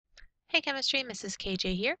Hey Chemistry, Mrs.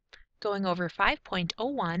 KJ here, going over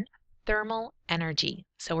 5.01 thermal energy.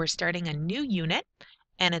 So we're starting a new unit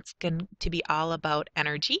and it's going to be all about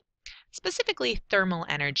energy, specifically thermal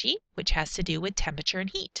energy, which has to do with temperature and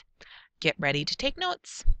heat. Get ready to take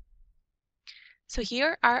notes. So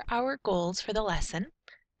here are our goals for the lesson.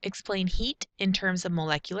 Explain heat in terms of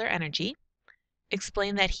molecular energy.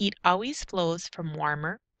 Explain that heat always flows from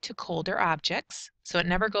warmer to colder objects. So it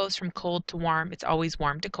never goes from cold to warm, it's always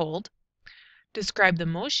warm to cold. Describe the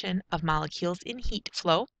motion of molecules in heat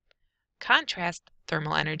flow. Contrast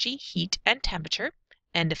thermal energy, heat, and temperature,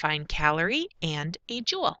 and define calorie and a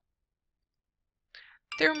joule.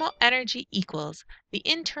 Thermal energy equals the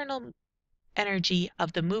internal energy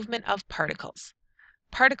of the movement of particles.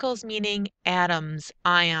 Particles meaning atoms,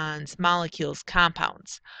 ions, molecules,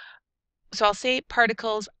 compounds. So I'll say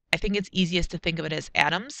particles. I think it's easiest to think of it as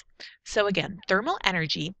atoms. So again, thermal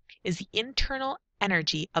energy is the internal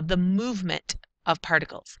energy of the movement of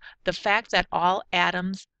particles. The fact that all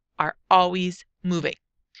atoms are always moving.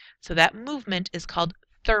 So that movement is called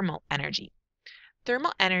thermal energy.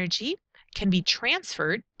 Thermal energy can be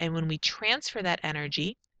transferred, and when we transfer that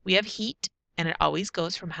energy, we have heat, and it always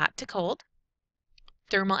goes from hot to cold.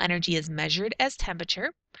 Thermal energy is measured as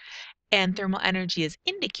temperature, and thermal energy is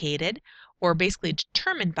indicated or basically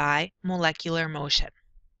determined by molecular motion.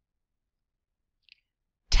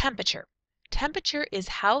 Temperature. Temperature is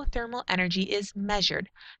how thermal energy is measured.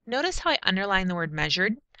 Notice how I underline the word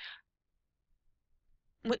measured.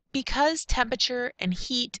 Because temperature and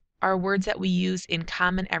heat are words that we use in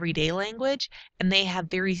common everyday language, and they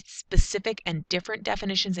have very specific and different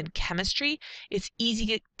definitions in chemistry, it's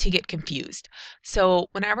easy to get confused. So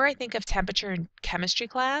whenever I think of temperature in chemistry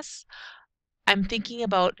class, I'm thinking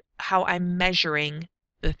about how I'm measuring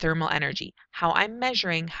the thermal energy, how I'm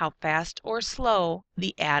measuring how fast or slow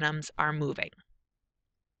the atoms are moving.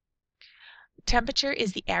 Temperature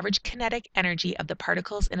is the average kinetic energy of the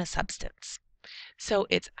particles in a substance. So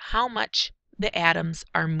it's how much the atoms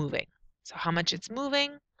are moving. So how much it's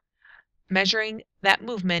moving, measuring that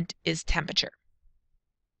movement is temperature.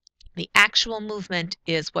 The actual movement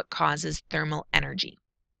is what causes thermal energy.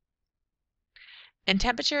 And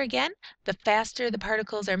temperature, again, the faster the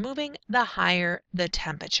particles are moving, the higher the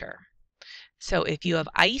temperature. So if you have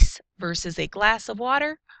ice versus a glass of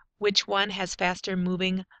water, which one has faster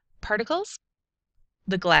moving particles?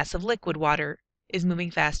 The glass of liquid water is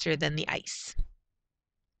moving faster than the ice.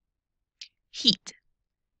 Heat.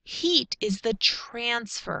 Heat is the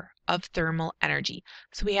transfer of thermal energy.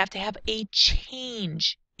 So we have to have a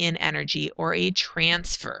change in energy or a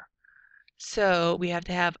transfer. So we have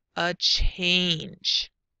to have a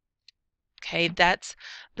change. Okay, that's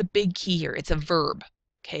the big key here. It's a verb.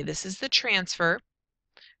 Okay, this is the transfer.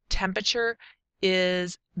 Temperature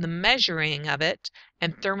is the measuring of it,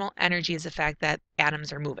 and thermal energy is the fact that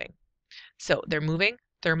atoms are moving. So they're moving,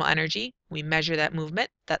 thermal energy, we measure that movement,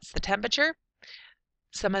 that's the temperature.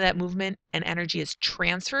 Some of that movement and energy is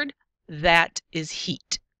transferred, that is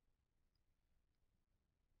heat.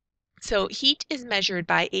 So heat is measured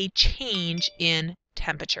by a change in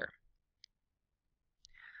temperature.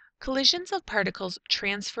 Collisions of particles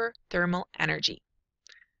transfer thermal energy.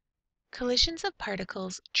 Collisions of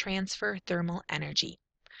particles transfer thermal energy.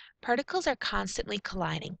 Particles are constantly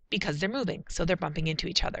colliding because they're moving, so they're bumping into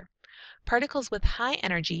each other. Particles with high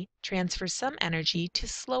energy transfer some energy to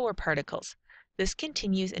slower particles. This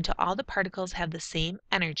continues until all the particles have the same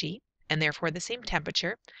energy and therefore the same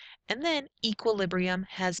temperature, and then equilibrium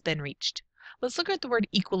has been reached. Let's look at the word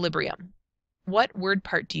equilibrium. What word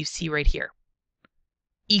part do you see right here?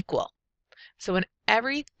 Equal. So when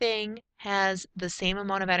everything has the same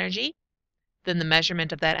amount of energy, then the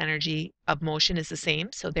measurement of that energy of motion is the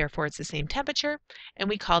same, so therefore it's the same temperature, and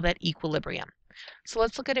we call that equilibrium. So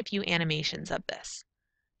let's look at a few animations of this.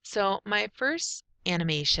 So my first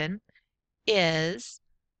animation is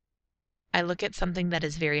I look at something that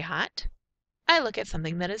is very hot. I look at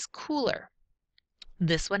something that is cooler.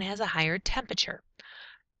 This one has a higher temperature.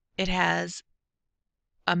 It has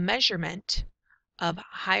a measurement of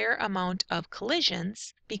higher amount of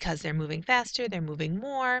collisions because they're moving faster, they're moving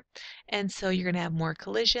more, and so you're going to have more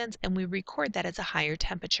collisions, and we record that as a higher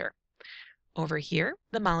temperature. Over here,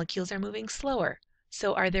 the molecules are moving slower.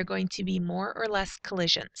 So are there going to be more or less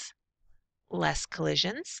collisions? Less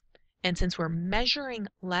collisions. And since we're measuring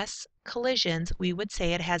less collisions, we would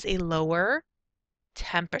say it has a lower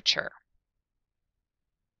temperature.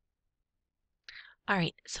 All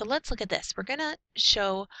right, so let's look at this. We're going to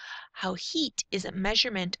show how heat is a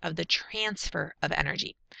measurement of the transfer of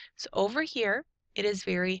energy. So over here, it is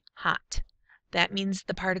very hot. That means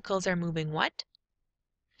the particles are moving what?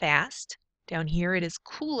 Fast. Down here, it is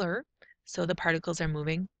cooler. so the particles are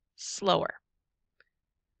moving slower.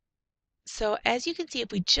 So as you can see,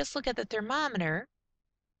 if we just look at the thermometer,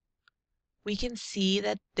 we can see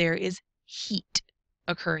that there is heat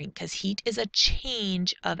occurring because heat is a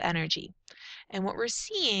change of energy. And what we're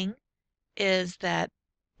seeing is that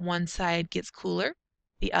one side gets cooler,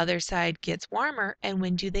 the other side gets warmer, and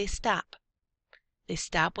when do they stop? They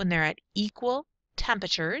stop when they're at equal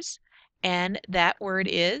temperatures, and that word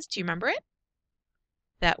is, do you remember it?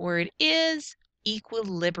 That word is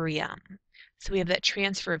equilibrium. So we have that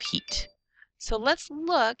transfer of heat. So let's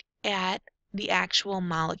look at the actual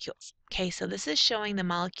molecules. Okay, so this is showing the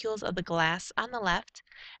molecules of the glass on the left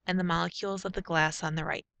and the molecules of the glass on the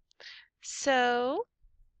right. So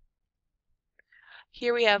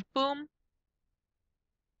here we have boom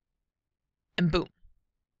and boom.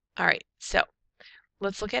 All right, so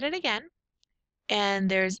let's look at it again.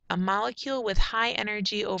 And there's a molecule with high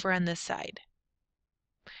energy over on this side.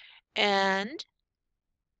 And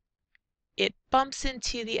it bumps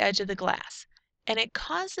into the edge of the glass. And it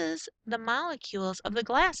causes the molecules of the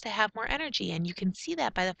glass to have more energy. And you can see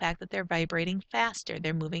that by the fact that they're vibrating faster.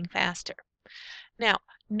 They're moving faster. Now,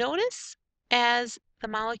 notice as the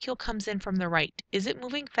molecule comes in from the right, is it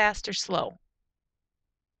moving fast or slow?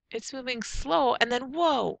 It's moving slow, and then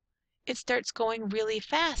whoa, it starts going really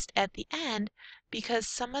fast at the end because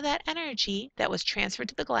some of that energy that was transferred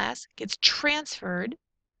to the glass gets transferred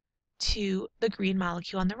to the green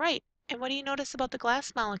molecule on the right. And what do you notice about the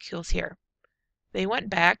glass molecules here? They went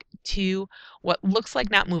back to what looks like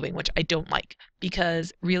not moving, which I don't like,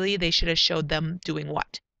 because really they should have showed them doing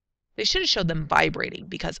what? They should have showed them vibrating,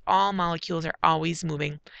 because all molecules are always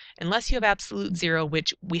moving unless you have absolute zero,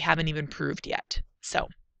 which we haven't even proved yet. So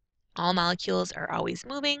all molecules are always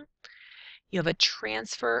moving. You have a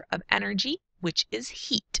transfer of energy, which is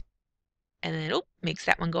heat. And then it makes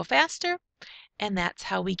that one go faster. And that's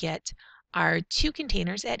how we get our two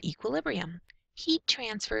containers at equilibrium. Heat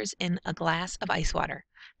transfers in a glass of ice water.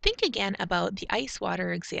 Think again about the ice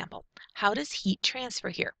water example. How does heat transfer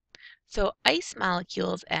here? So ice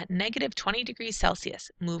molecules at negative 20 degrees Celsius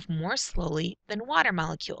move more slowly than water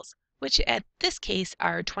molecules, which at this case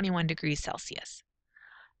are 21 degrees Celsius.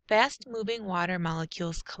 Fast-moving water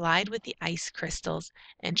molecules collide with the ice crystals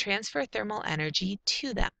and transfer thermal energy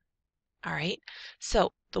to them. All right,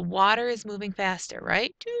 so the water is moving faster,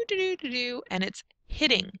 right? Do, do, do, do, do, and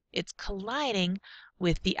it's colliding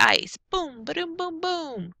with the ice. Boom, ba-doom, boom,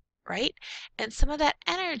 boom, right? And some of that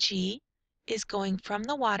energy is going from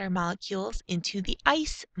the water molecules into the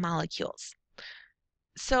ice molecules.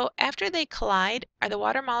 So after they collide, are the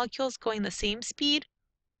water molecules going the same speed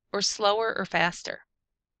or slower or faster?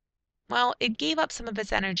 Well, it gave up some of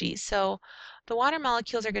its energy, so the water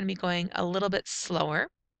molecules are going to be going a little bit slower,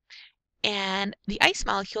 and the ice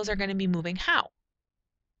molecules are going to be moving how?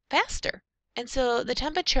 Faster. And so the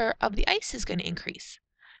temperature of the ice is going to increase.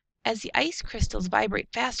 As the ice crystals vibrate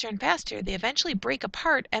faster and faster, they eventually break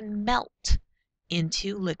apart and melt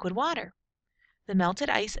into liquid water. The melted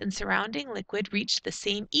ice and surrounding liquid reach the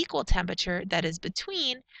same equal temperature that is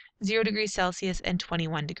between 0 degrees Celsius and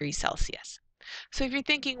 21 degrees Celsius. So if you're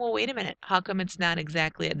thinking, well, wait a minute, how come it's not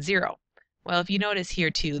exactly at 0? Well, if you notice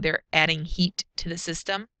here too, they're adding heat to the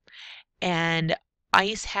system, and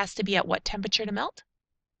ice has to be at what temperature to melt?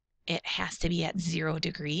 It has to be at 0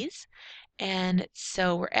 degrees. And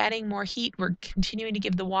so we're adding more heat. We're continuing to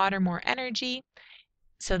give the water more energy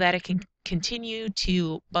so that it can continue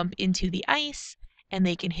to bump into the ice, and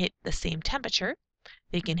they can hit the same temperature.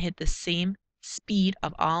 They can hit the same speed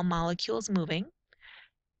of all molecules moving,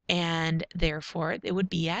 and therefore it would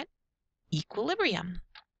be at equilibrium.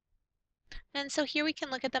 And so here we can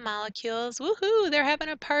look at the molecules. Woohoo! They're having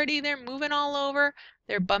a party. They're moving all over.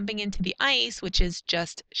 They're bumping into the ice, which is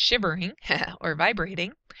just shivering or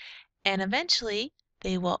vibrating. And eventually,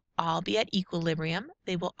 they will all be at equilibrium.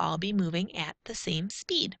 They will all be moving at the same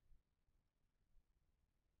speed.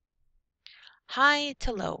 High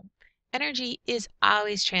to low. Energy is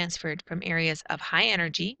always transferred from areas of high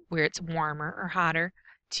energy, where it's warmer or hotter,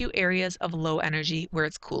 to areas of low energy, where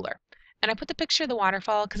it's cooler. And I put the picture of the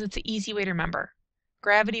waterfall because it's an easy way to remember.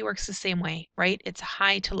 Gravity works the same way, right? It's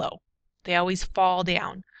high to low. They always fall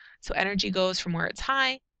down. So energy goes from where it's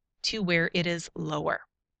high to where it is lower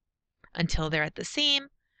until they're at the same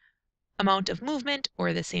amount of movement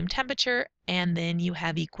or the same temperature, and then you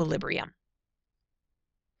have equilibrium.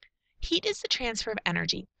 Heat is the transfer of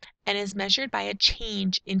energy and is measured by a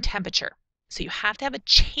change in temperature. So you have to have a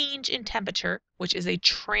change in temperature, which is a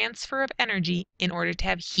transfer of energy, in order to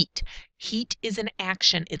have heat. Heat is an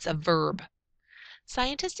action, it's a verb.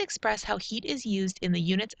 Scientists express how heat is used in the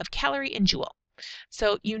units of calorie and joule.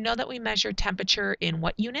 So you know that we measure temperature in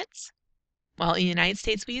what units? Well, in the United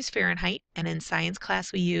States, we use Fahrenheit, and in science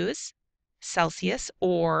class, we use Celsius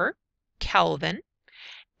or Kelvin.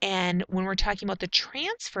 And when we're talking about the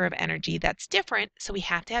transfer of energy, that's different, so we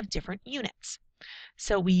have to have different units.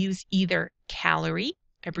 So we use either calorie,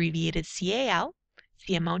 abbreviated CAL,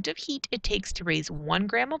 the amount of heat it takes to raise 1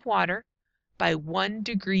 gram of water by 1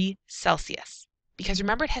 degree Celsius. Because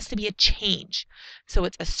remember, it has to be a change. So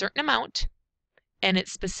it's a certain amount, and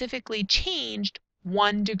it's specifically changed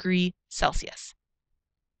 1 degree Celsius.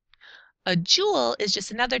 A joule is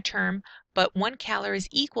just another term, but 1 calorie is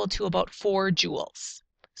equal to about 4 joules.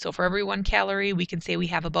 So for every 1 calorie, we can say we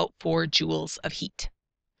have about 4 joules of heat.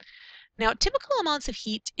 Now, typical amounts of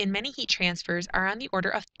heat in many heat transfers are on the order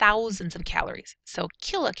of thousands of calories, so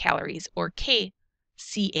kilocalories or kcal,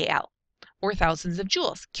 or thousands of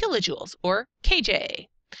joules, kilojoules or kJ.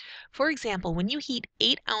 For example, when you heat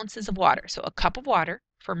 8 ounces of water, so a cup of water,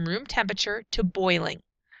 from room temperature to boiling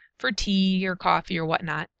for tea or coffee or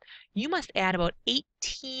whatnot, you must add about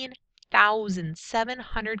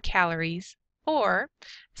 18,700 calories or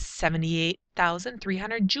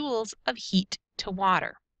 78,300 joules of heat to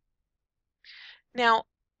water. Now,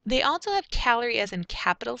 they also have calorie as in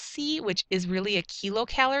capital C, which is really a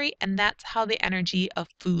kilocalorie, and that's how the energy of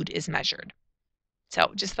food is measured.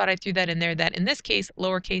 So just thought I threw that in there, that in this case,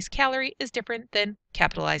 lowercase calorie is different than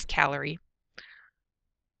capitalized calorie.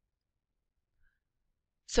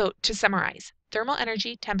 So to summarize, thermal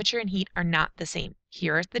energy, temperature, and heat are not the same.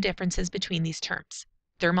 Here are the differences between these terms.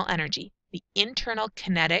 Thermal energy, the internal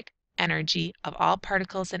kinetic energy of all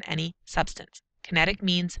particles in any substance. Kinetic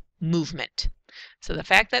means movement. So the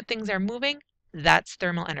fact that things are moving, that's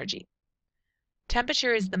thermal energy.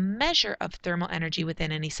 Temperature is the measure of thermal energy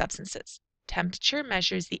within any substances. Temperature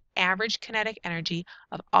measures the average kinetic energy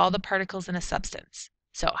of all the particles in a substance.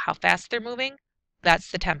 So how fast they're moving,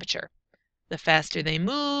 that's the temperature. The faster they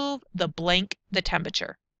move, the blank the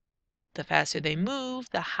temperature. The faster they move,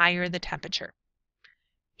 the higher the temperature.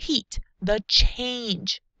 Heat, the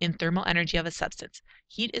change in thermal energy of a substance.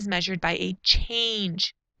 Heat is measured by a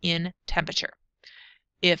change in temperature.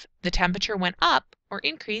 If the temperature went up or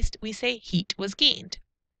increased, we say heat was gained.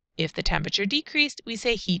 If the temperature decreased, we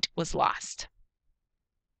say heat was lost.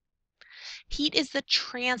 Heat is the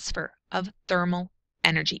transfer of thermal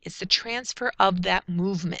energy. It's the transfer of that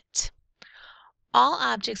movement. All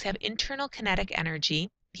objects have internal kinetic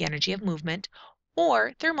energy, the energy of movement,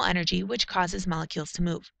 or thermal energy, which causes molecules to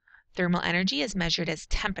move. Thermal energy is measured as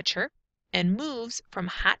temperature and moves from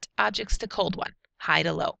hot objects to cold one, high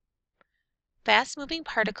to low. Fast-moving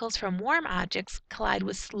particles from warm objects collide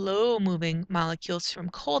with slow-moving molecules from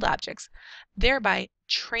cold objects, thereby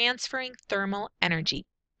transferring thermal energy.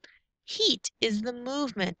 Heat is the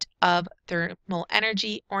movement of thermal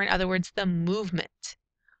energy, or in other words, the movement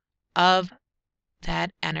of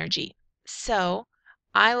that energy. So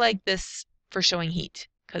I like this for showing heat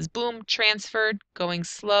because boom, transferred, going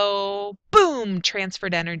slow, boom,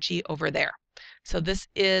 transferred energy over there. So this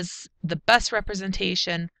is the best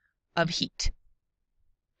representation of heat.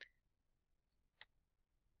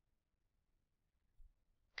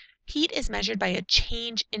 Heat is measured by a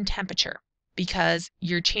change in temperature because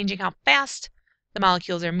you're changing how fast the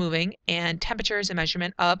molecules are moving, and temperature is a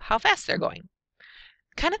measurement of how fast they're going.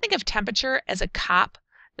 Kind of think of temperature as a cop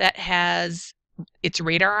that has its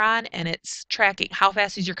radar on and it's tracking how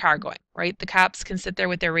fast is your car going, right? The cops can sit there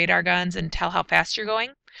with their radar guns and tell how fast you're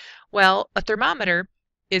going. Well, a thermometer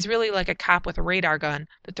is really like a cop with a radar gun.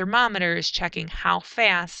 The thermometer is checking how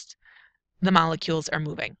fast the molecules are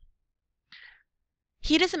moving.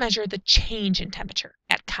 Heat is a measure of the change in temperature.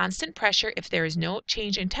 At constant pressure, if there is no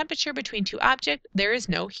change in temperature between two objects, there is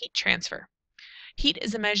no heat transfer. Heat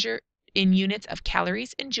is a measure in units of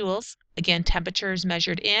calories and joules. Again, temperature is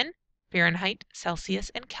measured in Fahrenheit,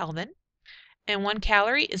 Celsius, and Kelvin. And 1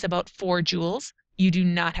 calorie is about 4 joules. You do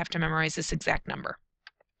not have to memorize this exact number.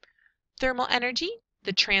 Thermal energy,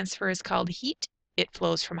 the transfer is called heat. It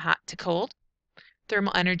flows from hot to cold.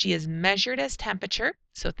 Thermal energy is measured as temperature.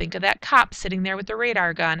 So think of that cop sitting there with the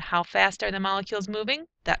radar gun. How fast are the molecules moving?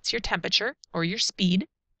 That's your temperature or your speed.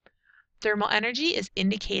 Thermal energy is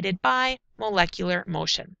indicated by molecular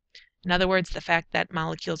motion. In other words, the fact that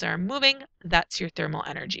molecules are moving, that's your thermal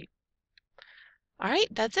energy. All right,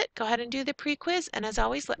 that's it. Go ahead and do the pre-quiz, and as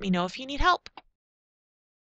always, let me know if you need help.